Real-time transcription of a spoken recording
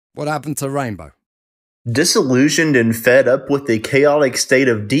What happened to Rainbow? Disillusioned and fed up with the chaotic state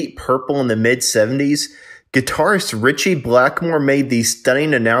of Deep Purple in the mid-70s, guitarist Ritchie Blackmore made the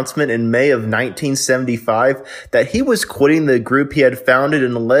stunning announcement in May of 1975 that he was quitting the group he had founded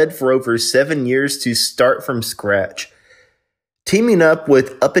and led for over 7 years to start from scratch. Teaming up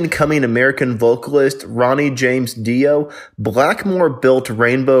with up-and-coming American vocalist Ronnie James Dio, Blackmore built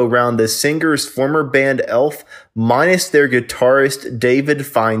Rainbow around the singer's former band Elf, minus their guitarist David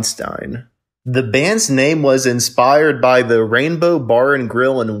Feinstein. The band's name was inspired by the Rainbow Bar and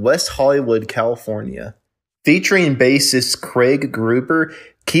Grill in West Hollywood, California. Featuring bassist Craig Gruber,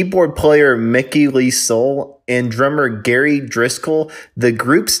 keyboard player Mickey Lee Soul, and drummer Gary Driscoll, the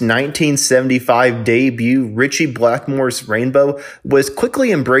group's 1975 debut, Ritchie Blackmore's Rainbow, was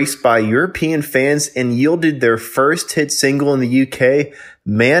quickly embraced by European fans and yielded their first hit single in the UK,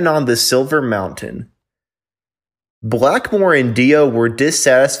 Man on the Silver Mountain. Blackmore and Dio were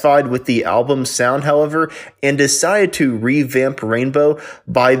dissatisfied with the album's sound, however, and decided to revamp Rainbow,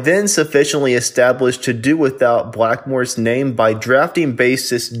 by then sufficiently established to do without Blackmore's name, by drafting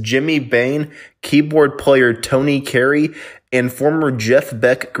bassist Jimmy Bain, keyboard player Tony Carey, and former Jeff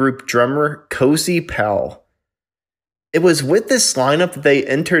Beck group drummer Cozy Powell. It was with this lineup that they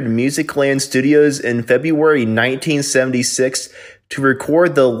entered Musicland Studios in February 1976 to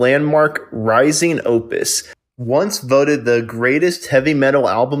record the landmark Rising Opus, once voted the greatest heavy metal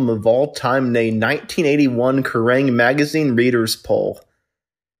album of all time in a 1981 Kerrang! Magazine readers poll.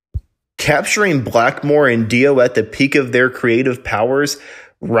 Capturing Blackmore and Dio at the peak of their creative powers,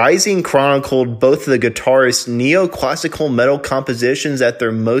 Rising chronicled both the guitarist's neoclassical metal compositions at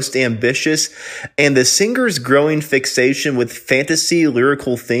their most ambitious, and the singer's growing fixation with fantasy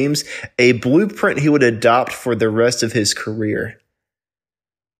lyrical themes, a blueprint he would adopt for the rest of his career.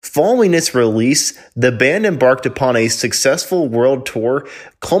 Following its release, the band embarked upon a successful world tour,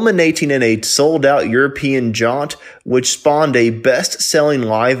 culminating in a sold-out European jaunt, which spawned a best-selling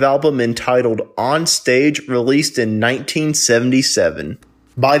live album entitled On Stage, released in 1977.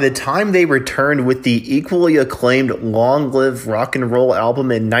 By the time they returned with the equally acclaimed Long Live Rock and Roll album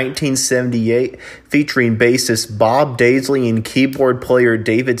in 1978, featuring bassist Bob Daisley and keyboard player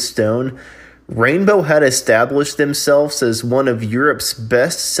David Stone, Rainbow had established themselves as one of Europe's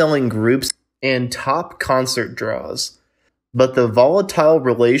best-selling groups and top concert draws. But the volatile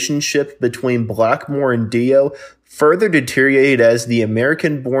relationship between Blackmore and Dio further deteriorated as the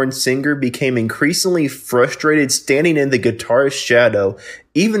American-born singer became increasingly frustrated standing in the guitarist's shadow,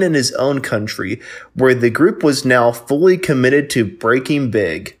 even in his own country, where the group was now fully committed to breaking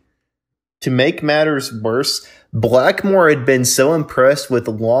big. To make matters worse, Blackmore had been so impressed with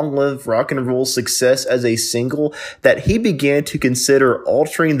Long Live Rock and Roll's success as a single that he began to consider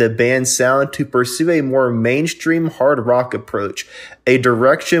altering the band's sound to pursue a more mainstream hard rock approach, a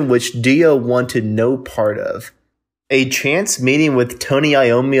direction which Dio wanted no part of. A chance meeting with Tony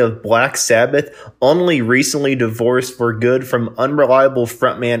Iommi of Black Sabbath, only recently divorced for good from unreliable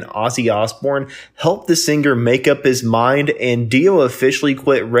frontman Ozzy Osbourne, helped the singer make up his mind, and Dio officially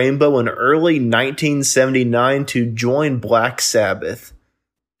quit Rainbow in early 1979 to join Black Sabbath.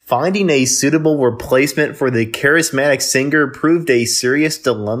 Finding a suitable replacement for the charismatic singer proved a serious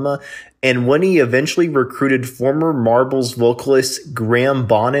dilemma, and when he eventually recruited former Marbles vocalist Graham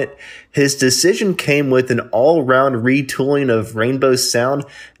Bonnet, his decision came with an all-round retooling of Rainbow's sound,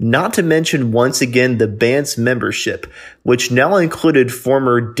 not to mention once again the band's membership, which now included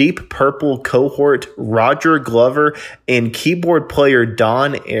former Deep Purple cohort Roger Glover and keyboard player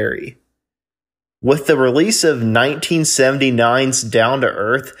Don Airey. With the release of 1979's Down to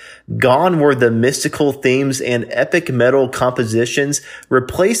Earth, gone were the mystical themes and epic metal compositions,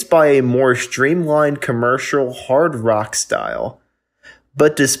 replaced by a more streamlined commercial hard rock style.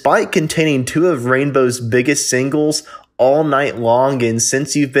 But despite containing two of Rainbow's biggest singles, All Night Long and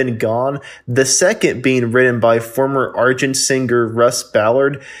Since You've Been Gone, the second being written by former Argent singer Russ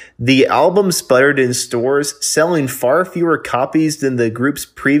Ballard, the album sputtered in stores, selling far fewer copies than the group's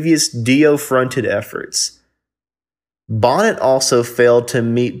previous Dio-fronted efforts. Bonnet also failed to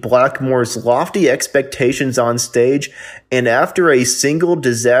meet Blackmore's lofty expectations on stage, and after a single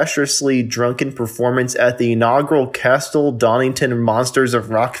disastrously drunken performance at the inaugural Castle Donington Monsters of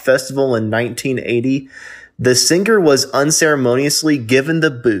Rock Festival in 1980, the singer was unceremoniously given the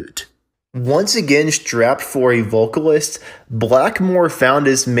boot. Once again strapped for a vocalist, Blackmore found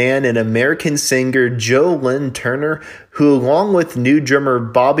his man in American singer Joe Lynn Turner, who along with new drummer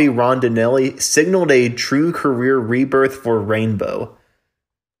Bobby Rondinelli signaled a true career rebirth for Rainbow.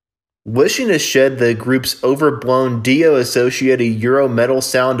 Wishing to shed the group's overblown Dio-associated Euro metal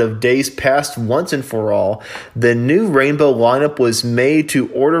sound of days past once and for all, the new Rainbow lineup was made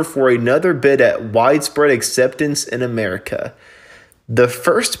to order for another bid at widespread acceptance in America. The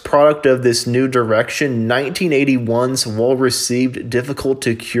first product of this new direction, 1981's well-received Difficult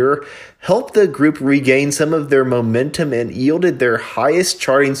to Cure, helped the group regain some of their momentum and yielded their highest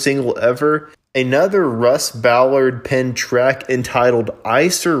charting single ever, another Russ Ballard penned track entitled I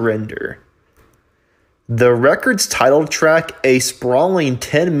Surrender. The record's title track, a sprawling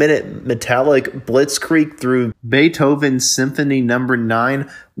 10-minute metallic blitzkrieg through Beethoven's Symphony No. 9,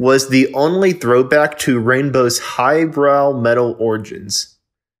 was the only throwback to Rainbow's highbrow metal origins.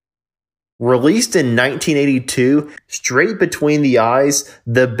 Released in 1982, straight between the eyes,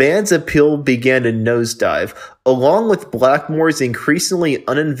 the band's appeal began to nosedive, along with Blackmore's increasingly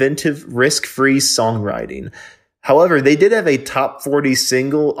uninventive, risk-free songwriting. However, they did have a top 40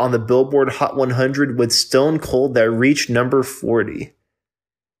 single on the Billboard Hot 100 with Stone Cold that reached number 40.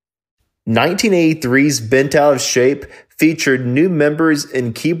 1983's Bent Out of Shape featured new members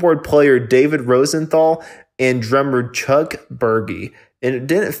in keyboard player David Rosenthal and drummer Chuck Berge, and it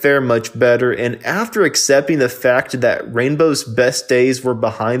didn't fare much better, and after accepting the fact that Rainbow's best days were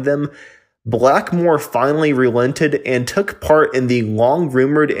behind them, Blackmore finally relented and took part in the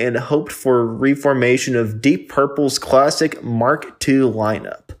long-rumored and hoped-for reformation of Deep Purple's classic Mark II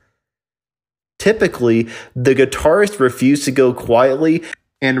lineup. Typically, the guitarist refused to go quietly,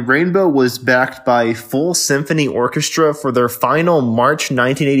 and Rainbow was backed by a full symphony orchestra for their final March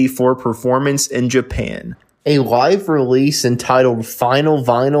 1984 performance in Japan. A live release entitled Final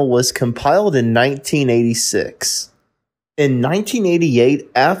Vinyl was compiled in 1986. In 1988,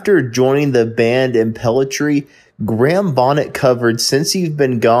 after joining the band Impellittry, Graham Bonnet covered Since You've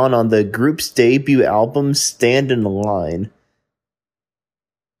Been Gone on the group's debut album Stand in Line.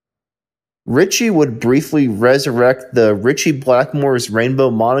 Ritchie would briefly resurrect the Ritchie Blackmore's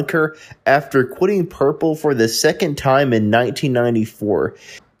Rainbow moniker after quitting Purple for the second time in 1994,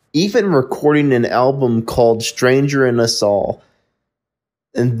 even recording an album called Stranger in Us All.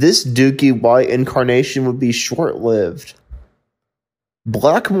 And this Dookie White incarnation would be short-lived.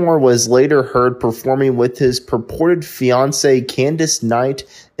 Blackmore was later heard performing with his purported fiancée Candice Knight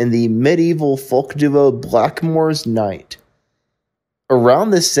in the medieval folk duo Blackmore's Night.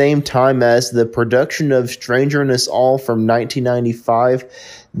 Around the same time as the production of Stranger in Us All from 1995,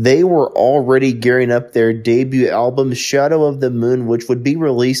 they were already gearing up their debut album Shadow of the Moon, which would be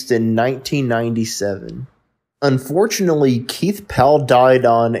released in 1997. Unfortunately, Keith Powell died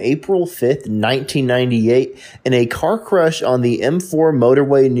on April 5th, 1998 in a car crash on the M4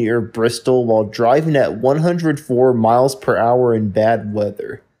 motorway near Bristol while driving at 104 miles per hour in bad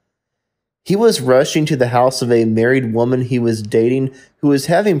weather. He was rushing to the house of a married woman he was dating who was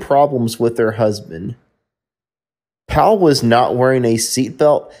having problems with her husband. Powell was not wearing a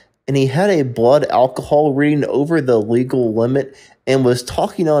seatbelt, and he had a blood alcohol reading over the legal limit and was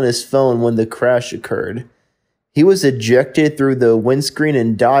talking on his phone when the crash occurred. He was ejected through the windscreen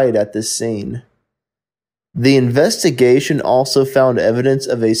and died at the scene. The investigation also found evidence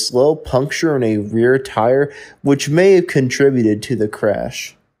of a slow puncture in a rear tire, which may have contributed to the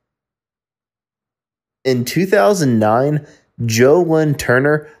crash. In 2009, Joe Lynn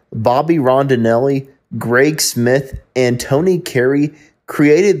Turner, Bobby Rondinelli, Greg Smith, and Tony Carey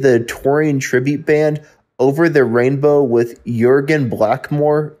created the touring tribute band Over the Rainbow with Jurgen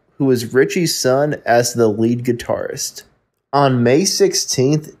Blackmore, who was Ritchie's son, as the lead guitarist. On May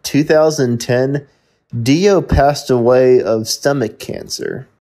 16, 2010, Dio passed away of stomach cancer.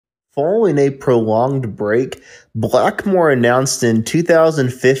 Following a prolonged break, Blackmore announced in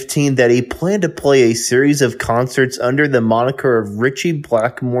 2015 that he planned to play a series of concerts under the moniker of Ritchie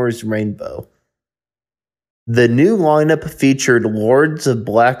Blackmore's Rainbow. The new lineup featured Lords of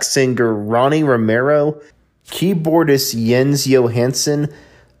Black singer Ronnie Romero, keyboardist Jens Johansson,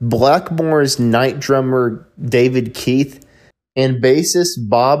 Blackmore's night drummer David Keith, and bassist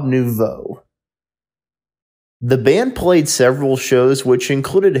Bob Nouveau. The band played several shows, which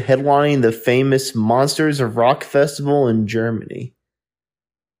included headlining the famous Monsters of Rock festival in Germany.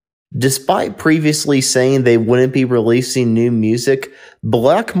 Despite previously saying they wouldn't be releasing new music,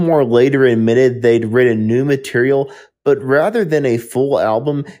 Blackmore later admitted they'd written new material, but rather than a full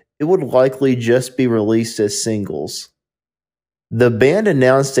album, it would likely just be released as singles. The band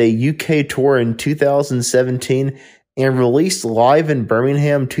announced a UK tour in 2017 and released Live in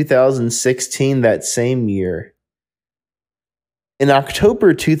Birmingham 2016 that same year. In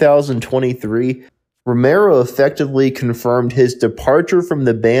October 2023, Romero effectively confirmed his departure from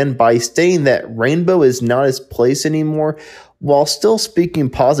the band by stating that Rainbow is not his place anymore, while still speaking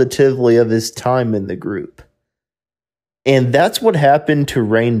positively of his time in the group. And that's what happened to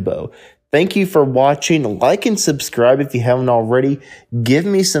Rainbow. Thank you for watching. Like and subscribe if you haven't already. Give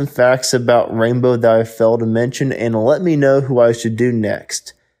me some facts about Rainbow that I failed to mention, and let me know who I should do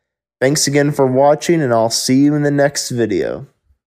next. Thanks again for watching, and I'll see you in the next video.